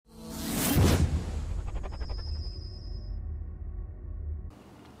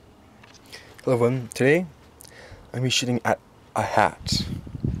Hello everyone, today I'm going to be shooting at a hat.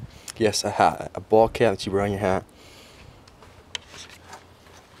 Yes, a hat. A ball cap that you wear on your hat.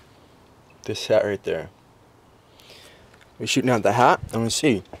 This hat right there. We're shooting at the hat. I'm going to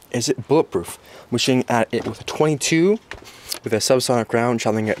see, is it bulletproof? We're shooting at it with a 22 with a subsonic round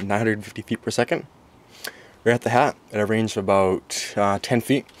traveling at 950 feet per second. We're at the hat at a range of about 10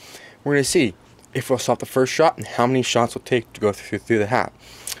 feet. We're going to see if we'll stop the first shot and how many shots it'll take to go through the hat.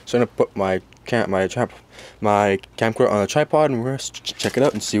 So I'm going to put my camcorder on a tripod and we're going to check it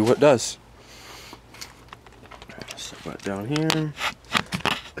out and see what it does. Set that down here.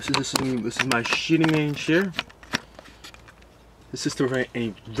 This is my shooting range here. This is to prevent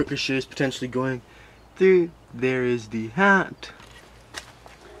any ricochets potentially going through. There is the hat.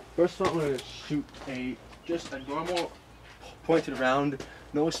 First of all, I'm going to shoot just a normal pointed round.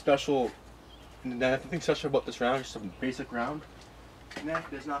 No special, nothing special about this round, just a basic round.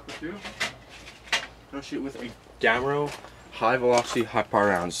 Neck does not go through. I'm going to shoot with a Gamero high velocity, high power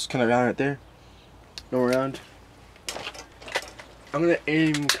rounds. Just kind of round right there. Go around. I'm going to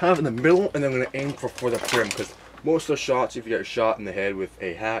aim kind of in the middle and then I'm going to aim for the brim, because most of the shots, if you get shot in the head with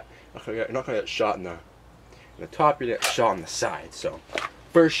a hat, you're not going to get shot in the top, you get shot on the side. So,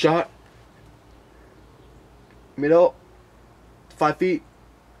 first shot, middle, 5 feet.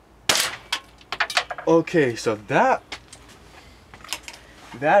 Okay, so that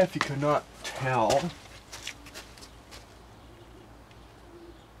if you could not tell,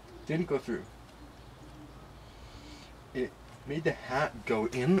 didn't go through. It made the hat go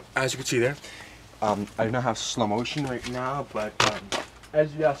in, as you can see there. I do not have slow motion right now, but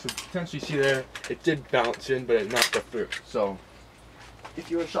as you guys could potentially see there, it did bounce in, but it did not go through. So,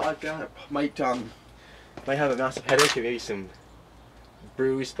 if you were shot like that, it might have a massive headache and maybe some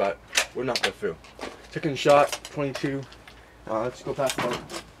bruise, but would not go through. Second shot, 22. Let's go past about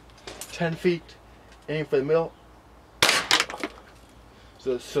 10 feet. Aim for the middle.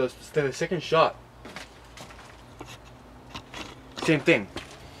 So then the second shot, same thing.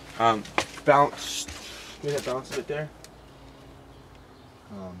 Bounce. Made it bounce a bit there.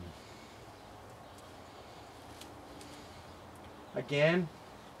 Again,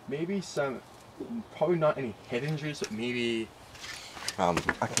 maybe probably not any head injuries, but maybe a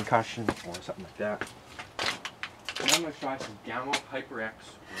concussion or something like that. And I'm going to try some Gamma Hyper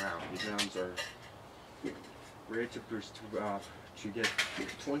X round. These rounds are rated to get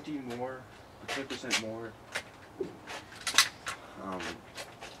 20% more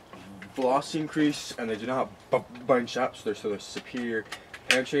velocity increase, and they do not bunch up, so they're superior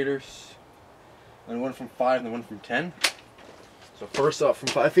penetrators. And one from 5 and the one from 10. So first up from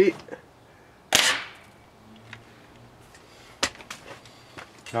 5 feet.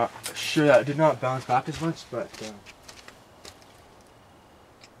 Not sure that it did not bounce back as much, but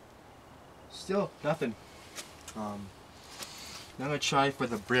still nothing. Now I'm gonna try for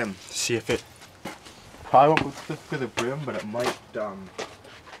the brim, see if it probably won't go for the brim, but it might.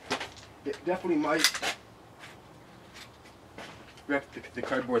 It definitely might wreck the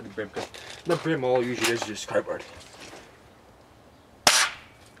cardboard, the brim, because the brim all usually is just cardboard.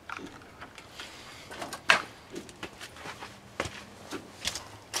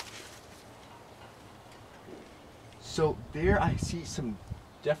 So there I see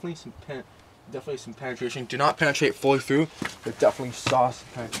definitely some penetration. Do not penetrate fully through, but definitely saw some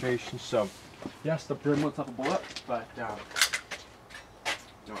penetration. So yes, the brim looks like a bullet, but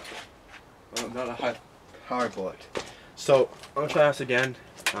not a high power bullet. So I'm gonna try this again.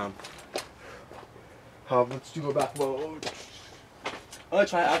 Let's go back about. I'm gonna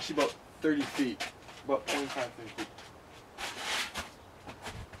try actually about 30 feet, about 25, 30 feet.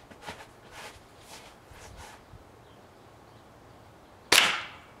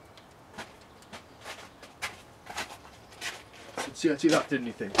 See that did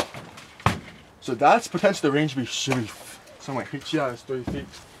anything. So that's potentially the range we should be. Somewhere hit you out is 30 feet.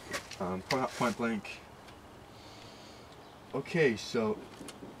 Point blank. Okay, so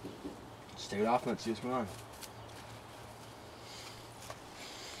let's take it off and let's see what's going on.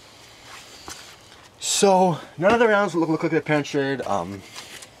 So none of the rounds look like they're penetrated.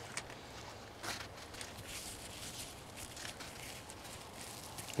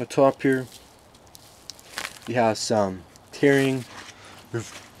 The top here, you have some tearing,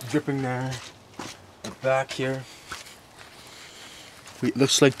 dripping there. The back here, it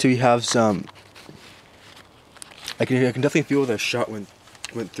looks like we have some. I can definitely feel the shot went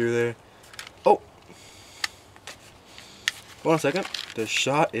through there. Oh, hold on a second. The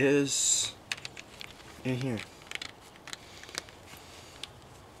shot is in here.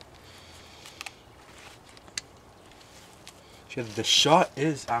 The shot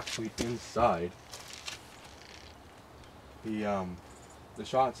is actually inside. The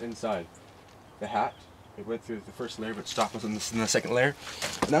shot's inside the hat. It went through the first layer, but stock was in the second layer.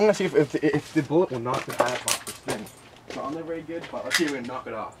 And I'm gonna see if the bullet will knock the hat off the thing. It's not very good, but let's see if we can knock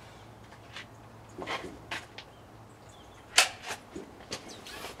it off.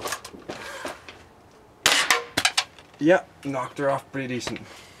 Yeah, knocked her off pretty decent.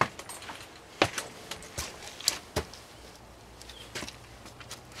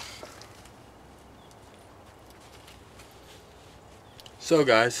 So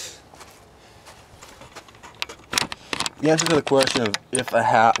guys, the answer to the question of if a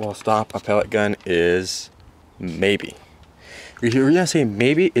hat will stop a pellet gun is maybe. The reason I say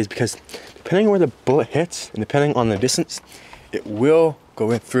maybe is because depending on where the bullet hits and depending on the distance, it will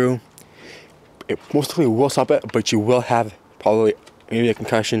go in through. It most likely will stop it, but you will have probably maybe a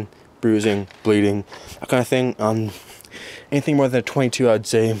concussion, bruising, bleeding, that kind of thing. Anything more than a 22, I'd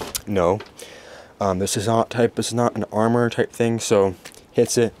say no. This is not an armor type thing, so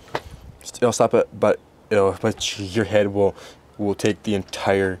hits it, it'll stop it, but your head will take the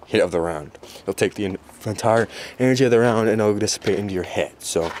entire hit of the round. It'll take the entire energy of the round and it'll dissipate into your head.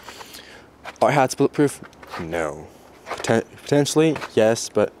 So, are hats bulletproof? No. Potentially, yes,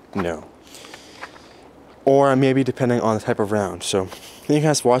 but no. Or maybe depending on the type of round. So, thank you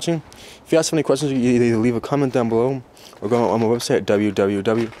guys for watching. If you have any questions, you either leave a comment down below or go on my website at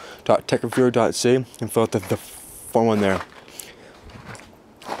www.techreviewer.ca and fill out the form on there.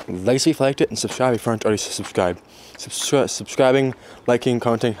 Like if you liked it, and subscribe if you aren't already subscribed. Subscribing, liking,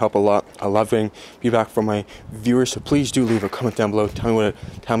 commenting help a lot. I love getting feedback from my viewers, so please do leave a comment down below.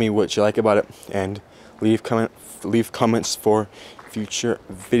 Tell me what you like about it, and leave comments for future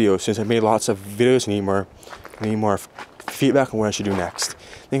videos. Since I made lots of videos, I need more feedback on what I should do next.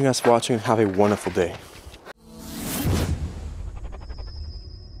 Thank you guys for watching and have a wonderful day.